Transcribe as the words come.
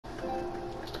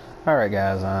Alright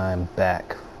guys, I'm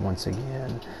back once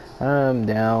again. I'm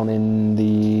down in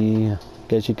the,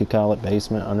 guess you could call it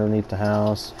basement underneath the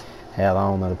house. Hell, I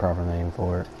don't know the proper name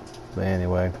for it. But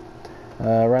anyway,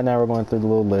 right now we're going through the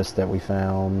little list that we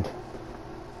found.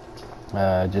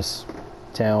 Just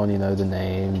telling, the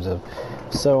names of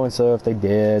so-and-so, if they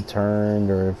dead, turned,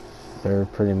 or if they're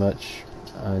pretty much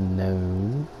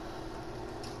unknown.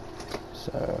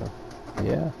 So,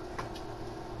 yeah.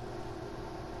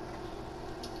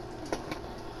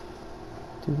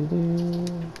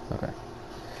 Okay.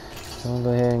 So I'll go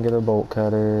ahead and get our bolt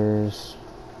cutters.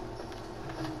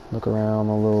 Look around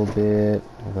a little bit,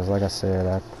 because like I said,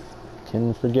 I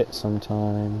can forget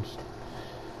sometimes.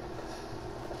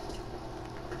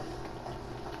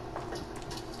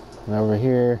 And over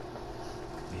here,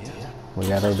 we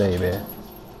got our baby.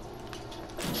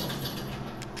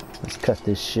 Let's cut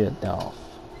this shit off.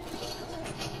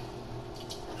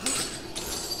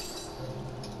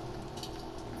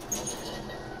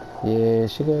 Yeah,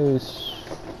 she goes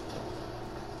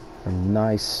from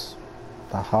nice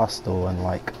to hostile in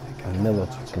like a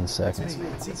millisecond.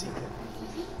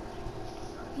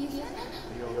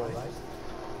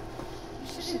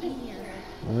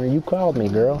 You called me,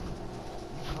 girl.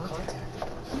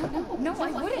 No,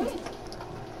 I wouldn't.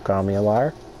 Call me a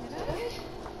liar?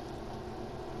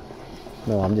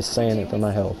 No, I'm just saying it for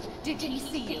my health. Did he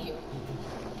see you?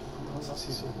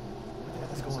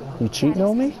 You cheating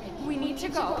on me? We need to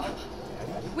go.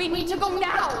 We need to go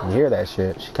now. You hear that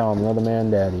shit? She called another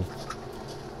man daddy.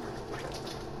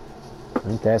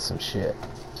 Ain't that some shit?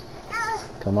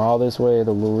 Come all this way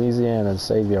to Louisiana to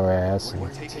save your ass,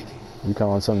 and you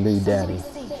calling some dude daddy.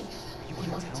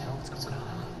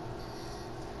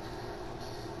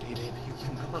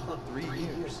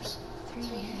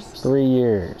 3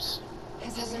 years.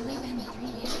 Has it really been 3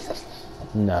 years?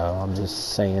 No, I'm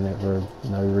just saying it for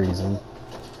no reason.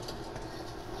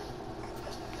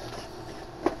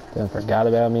 Then forgot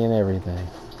about me and everything.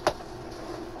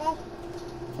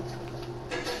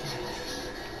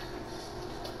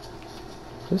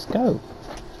 Just go.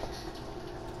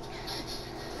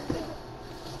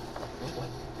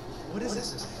 What is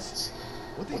this?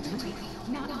 What are they doing?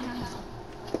 Not now.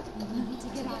 We need to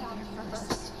get out of here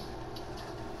first.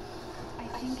 I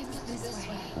think it's this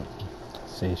way.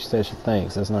 See, she says she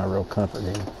thinks. That's not real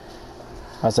comforting.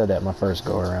 I said that my first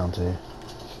go around too.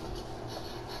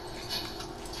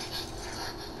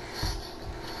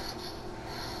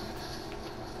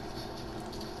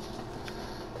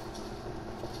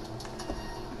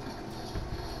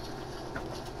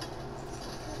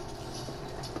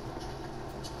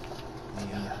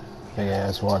 Big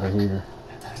ass water heater.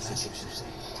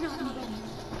 No,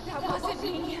 that wasn't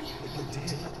me.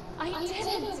 I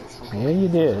didn't. Yeah, you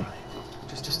did.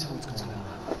 Just tell me what's going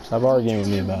on. Stop arguing with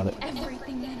me about it.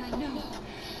 Everything that I know.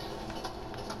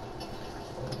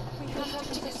 We have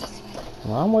to do this.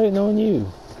 Well, I'm waiting on you.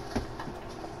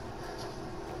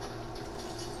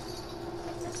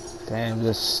 Damn,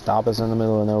 just stop us in the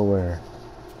middle of nowhere.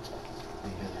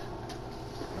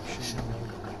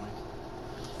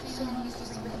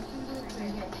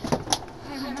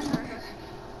 I remember.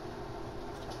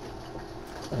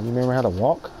 And you remember how to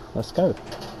walk? Let's go.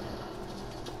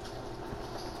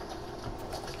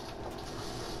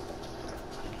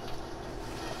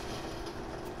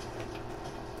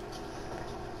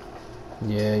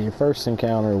 Yeah, your first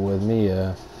encounter with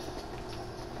Mia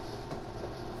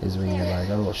is when you're like,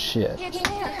 oh shit. It's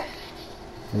there.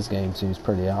 This game seems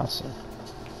pretty awesome.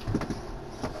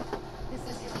 This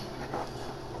is it.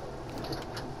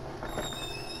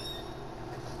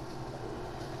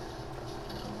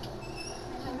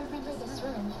 I remember this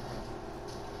room.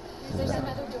 There's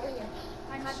another door here.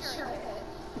 I'm not sure of it.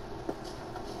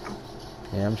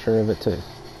 Yeah, I'm sure of it too.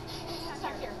 It's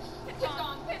not here. It's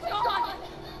gone. It's gone.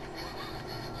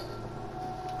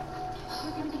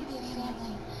 We're gonna be a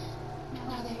family.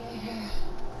 Now that you're here.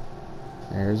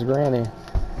 There's Granny.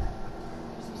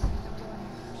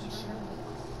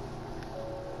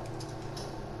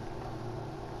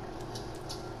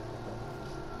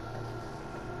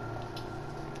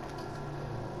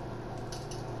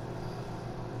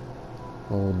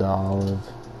 Little doll of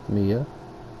Mia.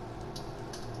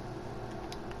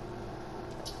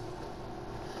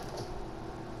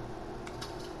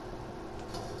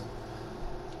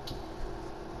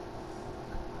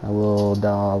 A little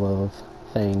doll of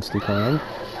things to come.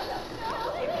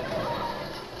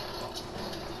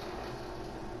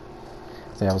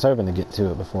 See, I was hoping to get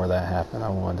to it before that happened. I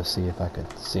wanted to see if I could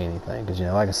see anything. Because,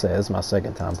 like I said, this is my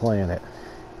second time playing it.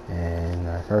 And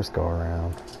when I first go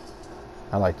around,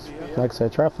 I like I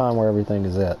said, try to find where everything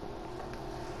is at.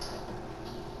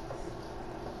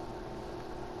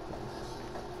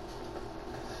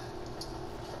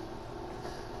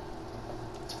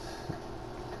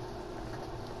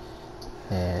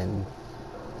 And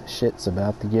shit's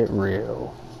about to get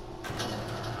real.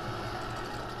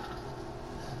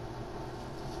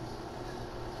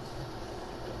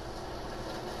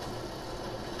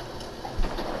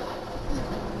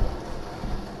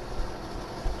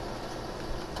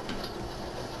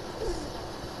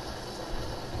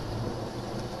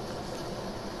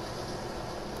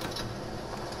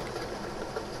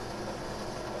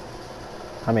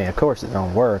 I mean, of course it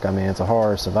don't work. I mean, it's a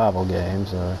horror survival game,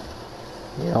 so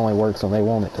it only works when they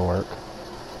want it to work.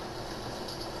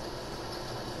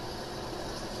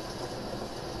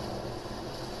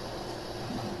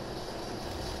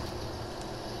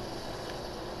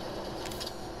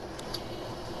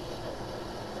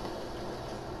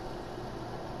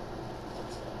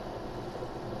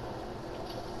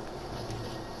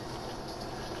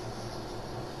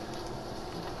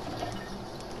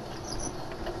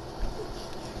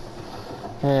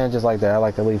 And just like that, I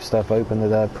like to leave stuff open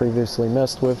that I've previously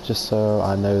messed with, just so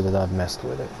I know that I've messed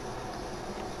with it.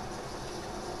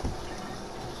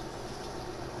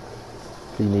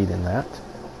 Be needing that.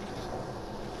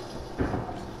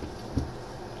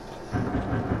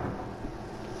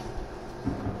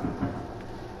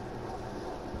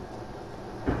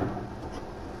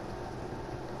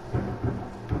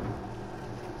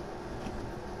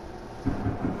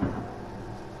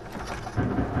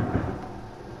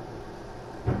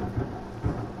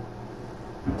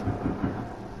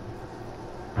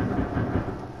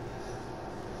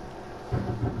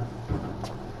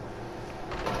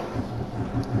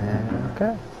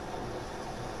 Okay.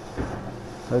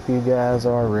 Hope you guys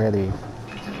are ready.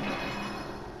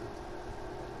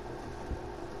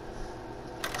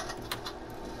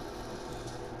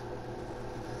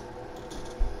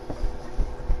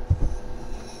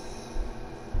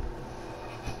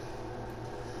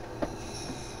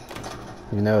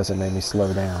 You notice it made me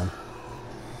slow down.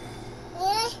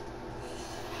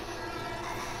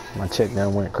 My chick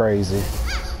done went crazy.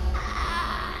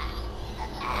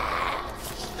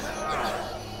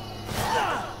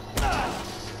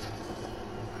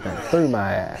 Threw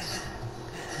my ass.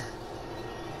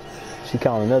 She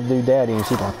calling another dude daddy and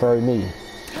she gonna throw me.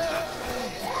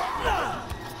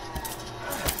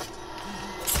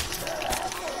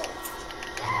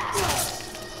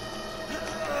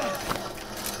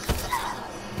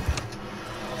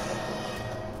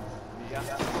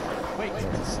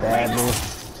 Stab me.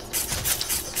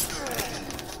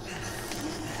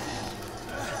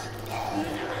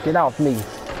 Get off me.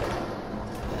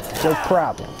 It's your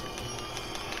problem.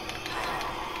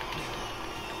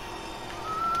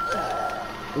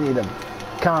 You need to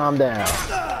calm down.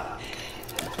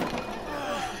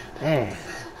 Dang.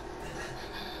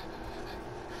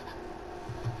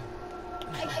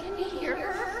 I can hear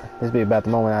her. This be about the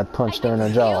moment I punched her in the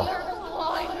jaw.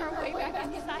 Clawing her way back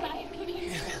inside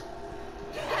me.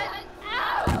 Get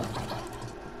out!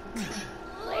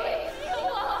 Leave me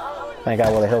alone! I think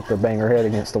I would have helped her bang her head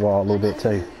against the wall a little bit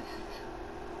too.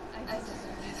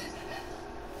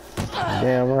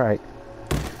 Damn right.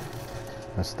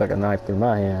 I stuck a knife through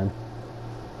my hand.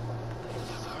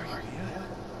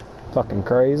 Fucking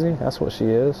crazy. That's what she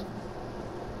is.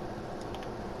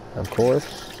 Of course.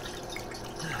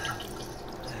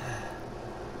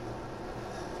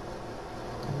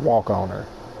 Walk on her.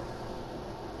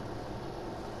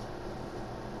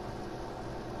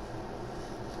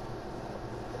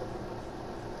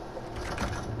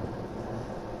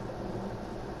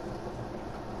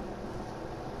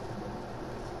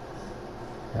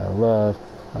 I love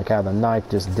like how the knife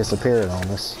just disappeared on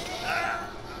us.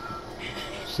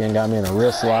 She ain't got me in a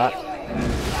wrist lock.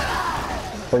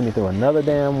 Threw me through another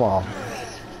damn wall.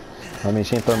 I mean,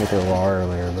 she didn't throw me through a wall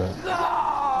earlier, but.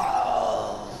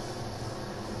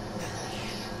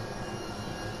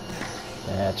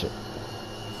 That's it.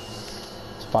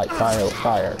 Let's fight fire with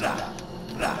fire.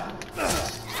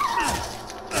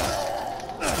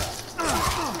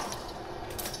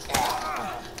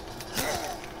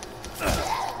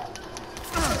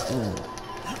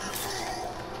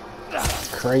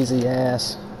 Crazy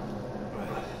ass.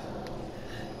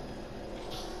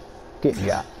 Get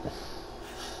got.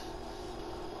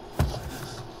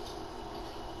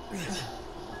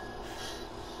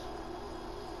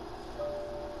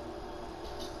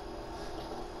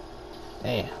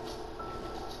 Damn.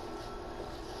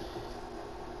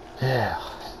 Yeah.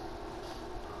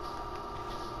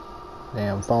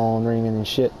 Damn phone ringing and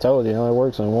shit. Told you, it only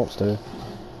works when it wants to.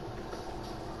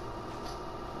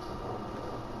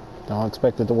 Don't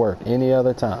expect it to work any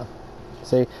other time.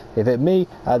 See, if it me,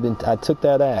 I took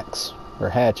that axe or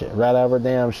hatchet right out of her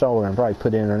damn shoulder and probably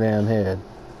put it in her damn head.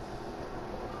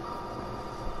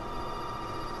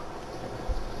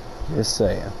 Just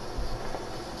saying.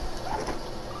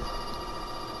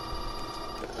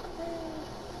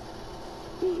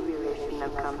 You really shouldn't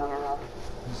have come here.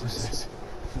 What is this?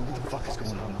 What the fuck is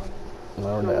going on?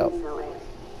 No doubt.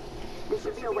 There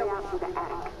should be a way out through the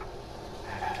attic.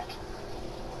 Attic.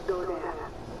 Go there.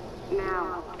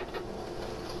 Now.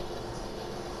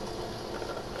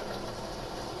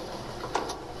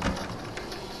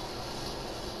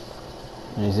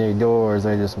 These eight doors,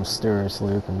 they just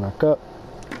mysteriously open back up.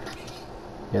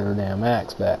 Get her damn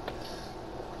axe back.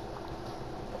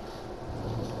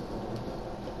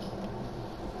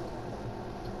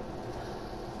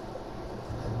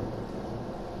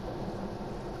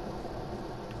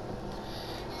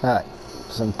 Alright,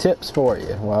 some tips for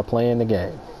you while playing the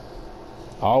game.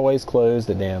 Always close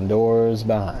the damn doors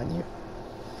behind you.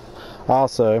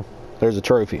 Also, there's a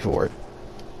trophy for it.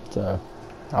 So,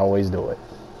 always do it.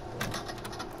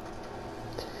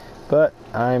 But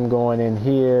I'm going in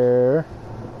here.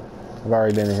 I've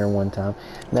already been in here one time.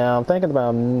 Now I'm thinking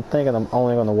I'm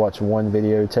only going to watch one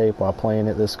videotape while playing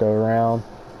it this go around.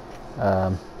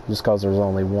 Just because there's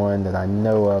only one that I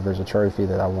know of. There's a trophy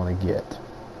that I want to get.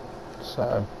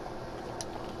 So,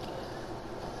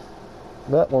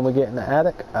 but when we get in the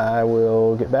attic, I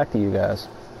will get back to you guys.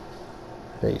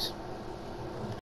 Peace.